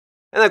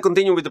And I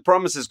continue with the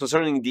promises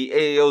concerning the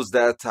AAOs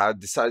that I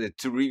decided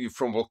to review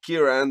from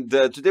Valkyrie, and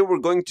today we're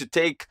going to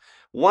take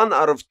one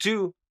out of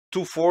two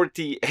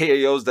 240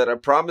 AAOs that I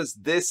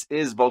promised. This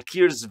is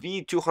Valkyrie's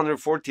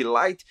V240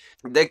 LITE.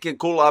 They can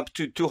cool up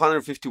to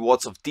 250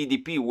 watts of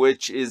TDP,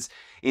 which is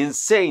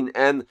insane.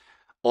 And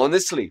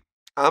honestly,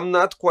 I'm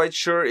not quite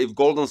sure if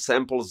golden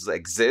samples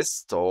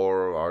exist,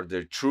 or are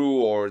they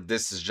true, or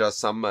this is just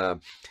some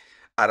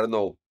I don't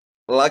know,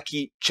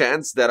 lucky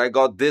chance that I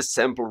got this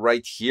sample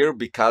right here,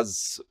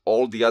 because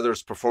all the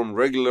others perform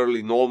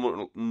regularly,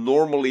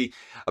 normally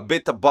a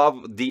bit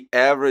above the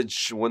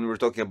average when we're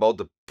talking about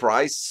the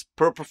price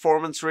per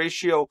performance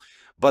ratio.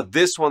 But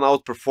this one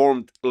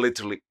outperformed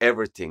literally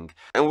everything.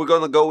 And we're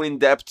gonna go in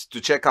depth to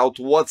check out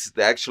what's it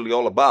actually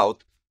all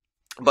about.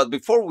 But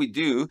before we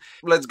do,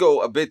 let's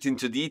go a bit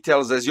into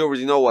details. As you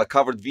already know, I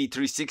covered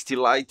V360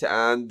 LITE,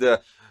 and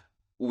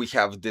we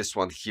have this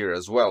one here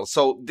as well.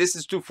 So this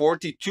is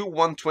 240, two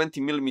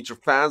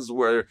 120mm fans,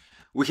 where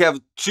we have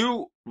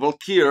two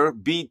Valkyrie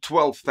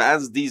B12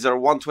 fans. These are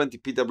 120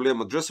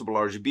 PWM addressable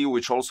RGB,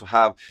 which also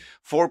have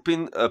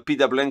 4-pin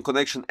PWM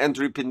connection and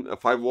 3-pin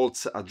 5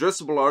 volts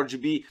addressable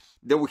RGB.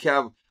 Then we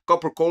have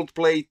copper cold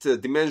plate.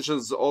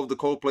 Dimensions of the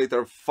cold plate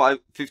are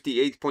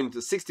 58.64,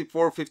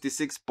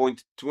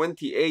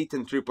 56.28,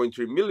 and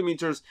 3.3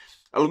 millimeters.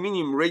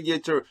 Aluminium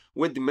radiator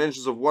with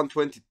dimensions of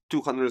 120,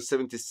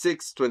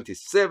 276,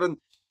 27.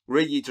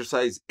 Radiator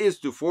size is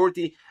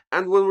 240.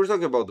 And when we're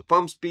talking about the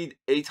pump speed,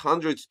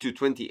 800 to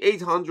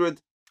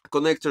 2800.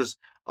 Connectors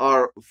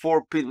are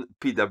 4-pin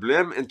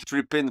PWM and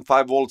 3-pin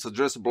 5 volts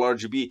addressable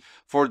RGB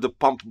for the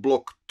pump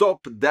block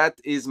top that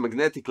is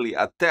magnetically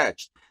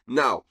attached.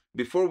 Now,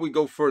 before we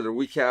go further,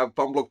 we have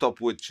pump block top,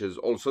 which is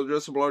also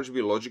addressable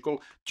RGB,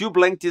 logical. Tube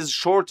length is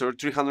shorter,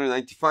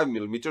 395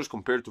 millimeters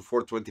compared to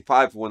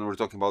 425 when we're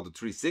talking about the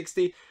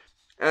 360.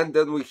 And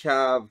then we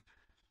have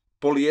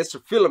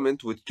polyester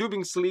filament with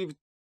tubing sleeve.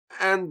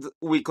 And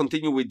we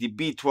continue with the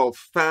B12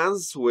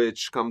 fans,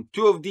 which come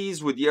two of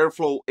these with the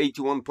airflow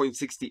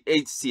 81.68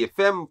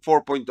 CFM,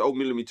 4.0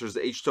 millimeters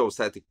H2O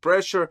static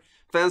pressure.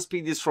 Fan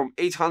speed is from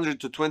 800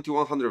 to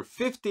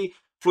 2150.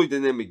 Fluid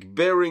dynamic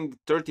bearing,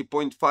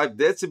 30.5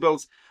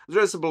 decibels,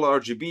 addressable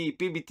RGB,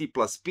 PBT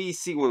plus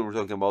PC when we're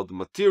talking about the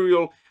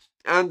material,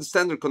 and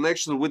standard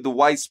connection with the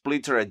Y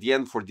splitter at the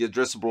end for the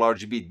addressable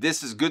RGB.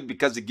 This is good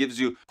because it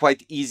gives you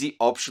quite easy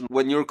option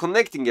when you're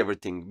connecting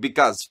everything,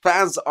 because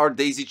fans are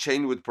daisy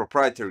chained with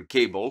proprietary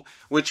cable,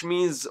 which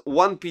means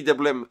one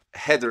PWM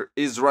header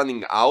is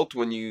running out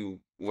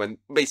when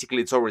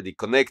basically it's already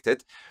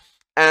connected,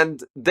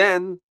 and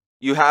then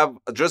you have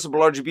addressable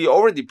RGB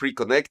already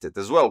pre-connected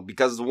as well,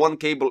 because one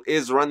cable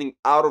is running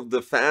out of the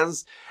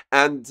fans.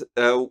 And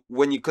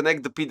when you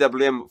connect the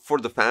PWM for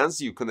the fans,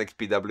 you connect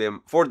PWM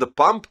for the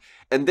pump,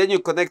 and then you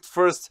connect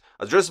first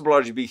addressable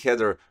RGB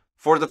header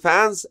for the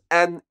fans,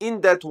 and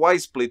in that Y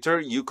splitter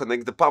you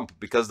connect the pump,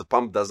 because the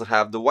pump doesn't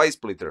have the Y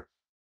splitter.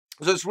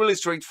 So it's really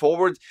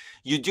straightforward.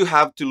 You do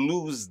have to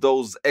lose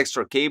those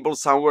extra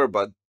cables somewhere,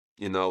 but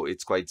you know,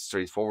 it's quite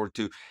straightforward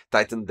to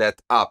tighten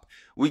that up.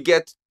 We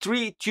get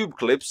 3 tube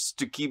clips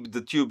to keep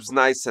the tubes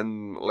nice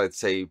and, let's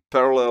say,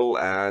 parallel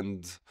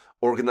and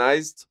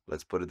organized,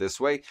 let's put it this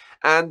way.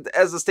 And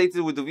as I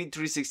stated with the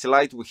V360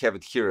 LITE, we have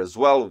it here as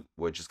well,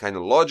 which is kind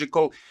of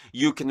logical.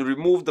 You can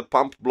remove the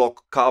pump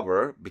block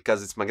cover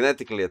because it's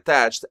magnetically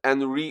attached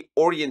and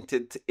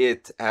reorient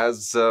it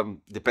as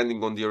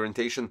depending on the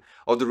orientation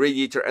of the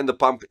radiator and the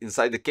pump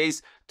inside the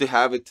case to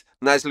have it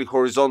nicely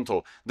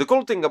horizontal. The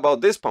cool thing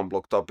about this pump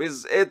block top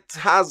is it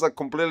has a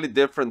completely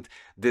different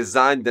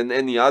design than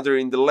any other.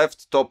 In the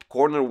left top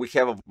corner we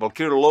have a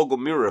Valkyrie logo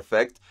mirror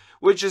effect,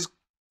 which is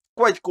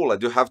quite cool, I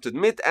do have to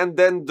admit. And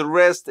then the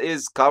rest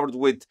is covered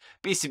with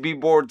PCB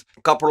board,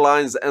 copper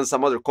lines, and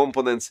some other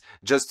components,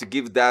 just to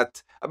give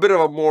that a bit of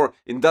a more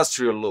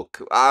industrial look.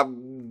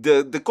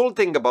 The cool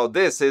thing about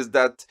this is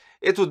that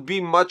it would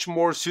be much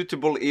more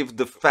suitable if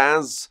the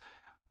fans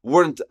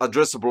weren't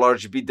addressable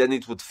RGB, then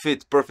it would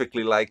fit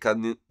perfectly like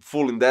a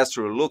full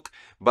industrial look.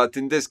 But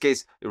in this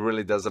case, it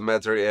really doesn't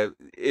matter.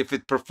 If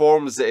it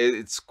performs,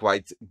 it's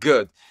quite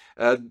good.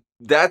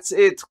 That's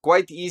it.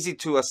 Quite easy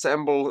to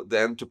assemble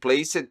and to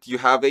place it. You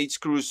have 8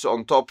 screws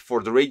on top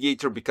for the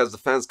radiator, because the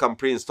fans come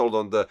pre-installed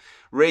on the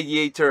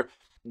radiator.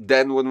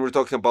 Then when we're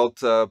talking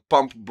about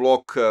pump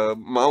block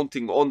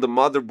mounting on the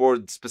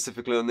motherboard,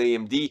 specifically on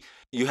AMD,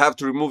 you have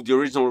to remove the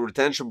original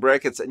retention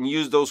brackets and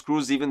use those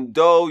screws, even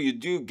though you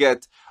do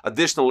get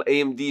additional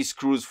AMD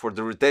screws for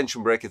the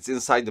retention brackets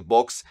inside the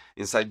box,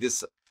 inside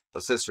this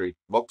accessory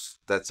box.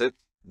 That's it.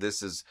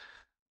 This is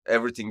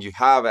everything you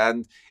have,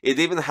 and it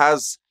even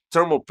has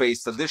thermal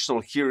paste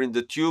additional here in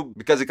the tube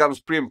because it comes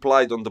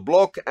pre-implied on the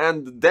block.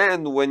 And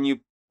then when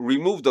you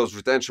remove those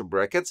retention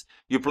brackets,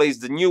 you place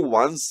the new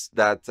ones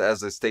that,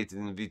 as I stated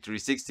in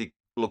V360,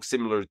 look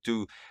similar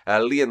to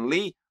Li and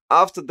Li.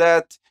 After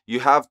that, you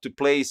have to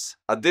place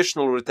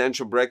additional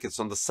retention brackets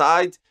on the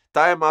side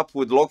tie them up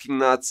with locking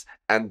nuts,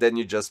 and then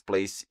you just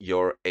place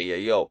your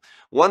AIO.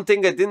 One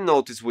thing I didn't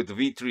notice with the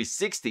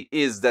V360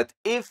 is that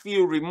if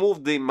you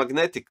remove the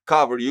magnetic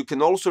cover, you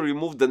can also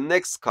remove the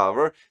next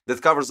cover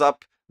that covers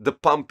up the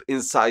pump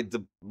inside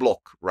the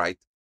block, right?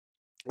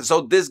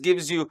 So this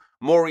gives you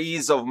more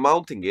ease of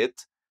mounting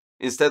it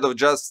instead of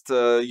just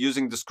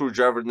using the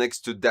screwdriver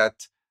next to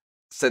that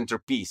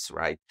centerpiece,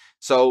 right?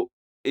 So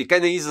it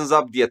kind of eases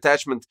up the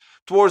attachment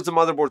towards the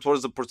motherboard,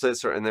 towards the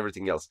processor, and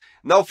everything else.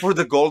 Now for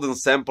the golden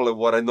sample and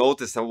what I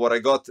noticed and what I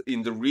got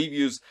in the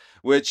reviews,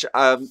 which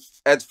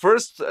at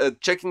first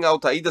checking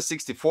out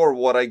AIDA64,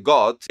 what I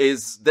got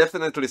is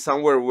definitely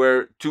somewhere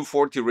where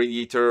 240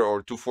 radiator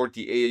or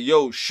 240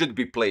 AIO should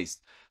be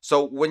placed.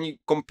 So when you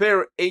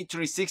compare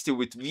A360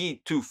 with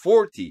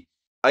V240,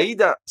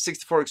 AIDA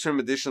 64 Extreme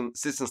Edition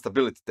System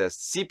Stability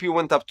Test. CPU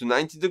went up to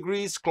 90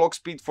 degrees, clock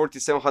speed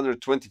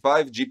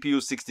 4725,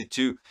 GPU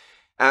 62.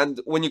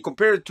 And when you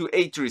compare it to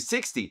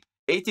A360,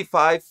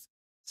 85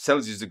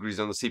 Celsius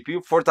degrees on the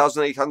CPU,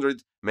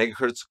 4800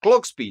 megahertz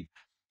clock speed.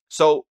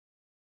 So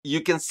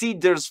you can see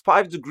there's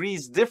 5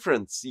 degrees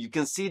difference. You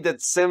can see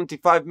that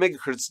 75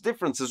 megahertz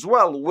difference as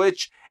well,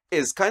 which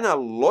is kind of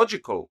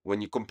logical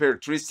when you compare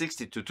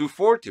 360 to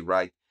 240,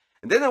 right?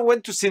 And then I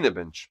went to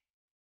Cinebench.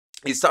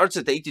 It starts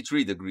at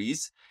 83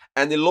 degrees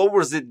and it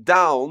lowers it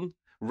down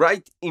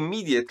right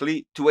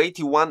immediately to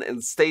 81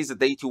 and stays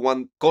at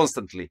 81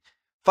 constantly.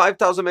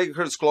 5000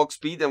 megahertz clock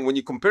speed, and when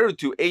you compare it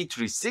to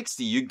A360,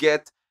 you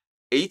get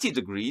 80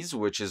 degrees,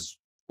 which is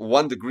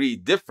 1 degree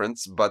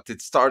difference, but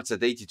it starts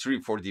at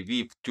 83 for the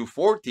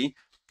V240,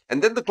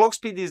 and then the clock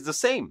speed is the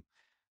same.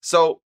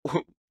 So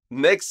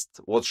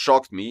next, what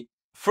shocked me,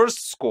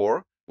 first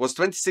score was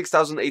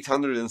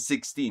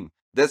 26,816.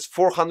 That's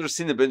 400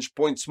 Cinebench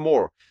points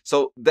more.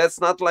 So that's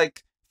not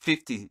like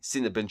 50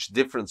 Cinebench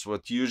difference,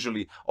 what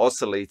usually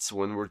oscillates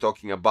when we're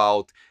talking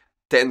about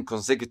 10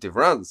 consecutive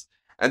runs.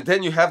 And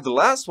then you have the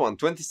last one,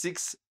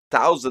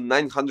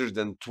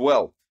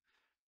 26,912.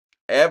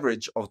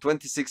 Average of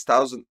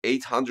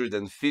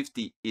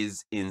 26,850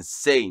 is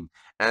insane.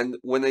 And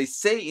when I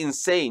say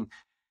insane,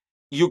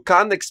 you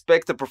can't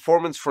expect a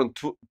performance from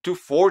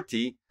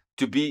 240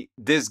 to be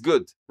this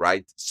good,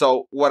 right?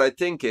 So what I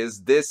think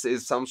is this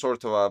is some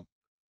sort of a,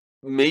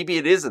 maybe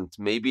it isn't.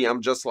 Maybe I'm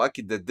just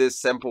lucky that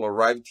this sample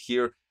arrived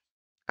here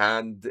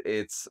and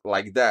it's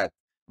like that.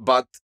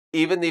 But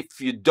even if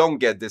you don't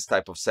get this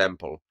type of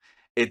sample,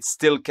 it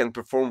still can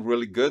perform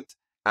really good.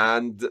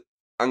 And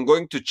I'm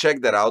going to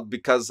check that out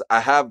because I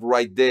have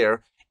right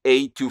there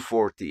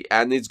A240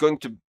 and it's going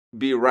to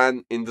be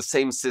run in the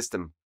same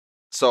system.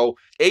 So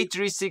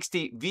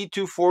A360,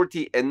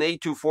 V240 and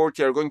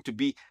A240 are going to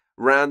be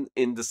ran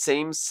in the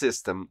same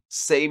system,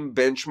 same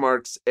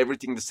benchmarks,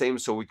 everything the same,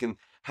 so we can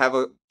have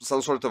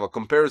some sort of a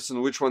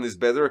comparison which one is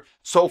better.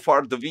 So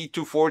far the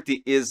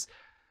V240 is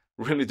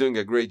really doing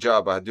a great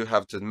job, I do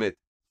have to admit.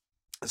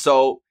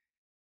 So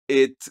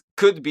it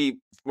could be,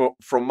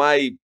 from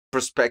my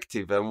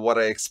perspective and what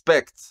I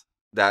expect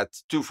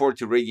that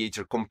 240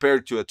 radiator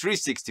compared to a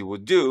 360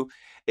 would do,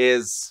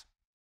 is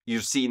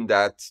you've seen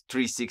that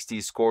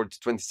 360 scored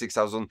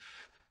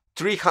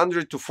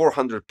 26,300 to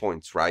 400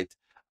 points, right?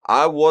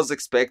 I was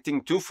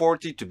expecting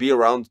 240 to be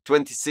around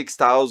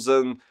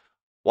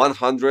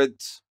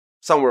 26,100,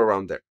 somewhere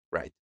around there,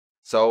 right?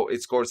 So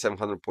it scored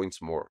 700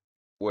 points more,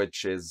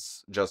 which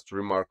is just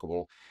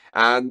remarkable.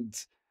 And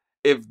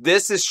if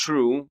this is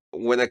true,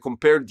 when I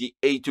compare the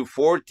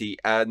A240,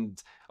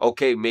 and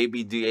okay,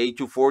 maybe the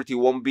A240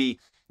 won't be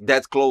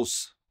that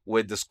close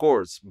with the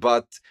scores,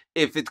 but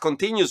if it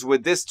continues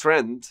with this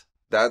trend,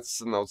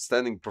 that's an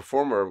outstanding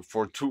performer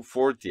for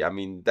 240. I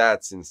mean,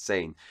 that's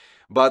insane.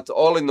 But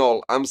all in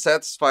all, I'm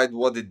satisfied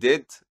what it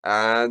did,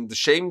 and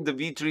shame the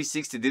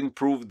V360 didn't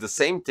prove the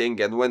same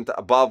thing and went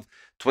above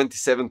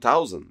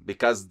 27,000,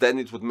 because then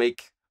it would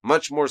make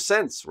much more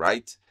sense,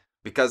 right?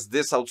 Because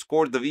this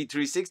outscored the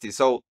V360.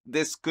 So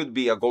this could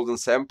be a golden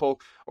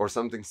sample or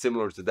something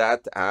similar to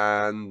that.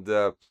 And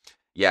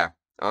yeah,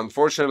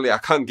 unfortunately, I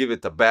can't give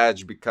it a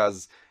badge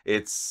because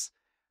it's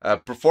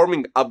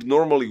performing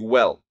abnormally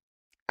well.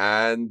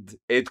 And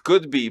it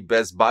could be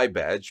Best Buy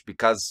badge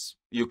because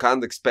you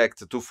can't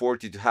expect a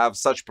 240 to have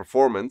such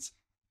performance.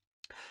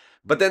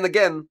 But then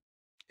again,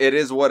 it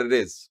is what it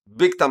is.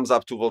 Big thumbs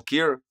up to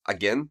Valkyrie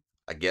again,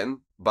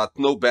 but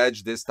no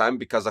badge this time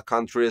because I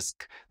can't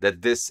risk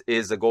that this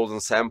is a golden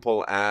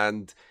sample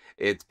and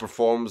it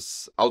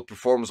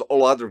outperforms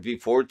all other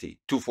V40,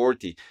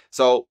 240.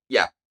 So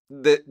yeah,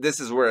 this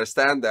is where I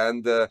stand,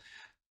 and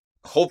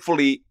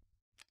hopefully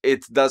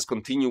it does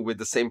continue with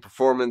the same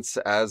performance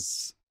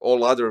as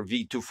all other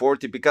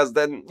V240, because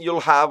then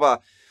you'll have a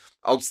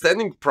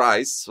outstanding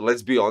price,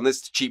 let's be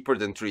honest, cheaper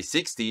than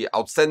 360,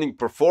 outstanding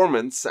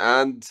performance,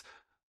 and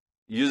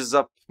uses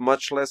up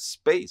much less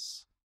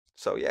space.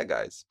 So yeah,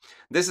 guys,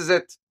 this is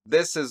it.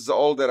 this is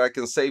all that I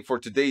can say for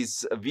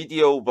today's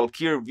video.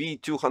 Valkyrie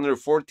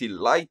V240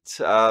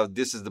 LITE.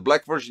 This is the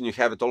black version. You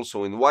have it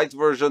also in white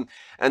version.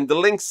 And the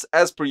links,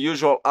 as per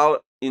usual, are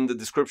in the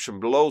description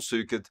below, so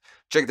you could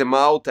check them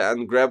out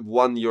and grab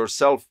one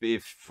yourself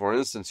if, for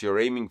instance, you're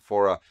aiming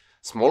for a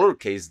smaller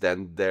case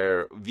than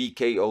their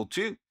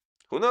VK02.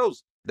 Who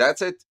knows?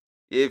 That's it.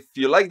 If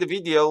you like the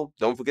video,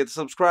 don't forget to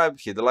subscribe,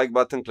 hit the like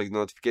button, click the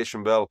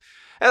notification bell,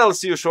 and I'll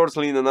see you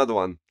shortly in another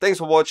one. Thanks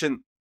for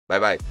watching. Bye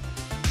bye.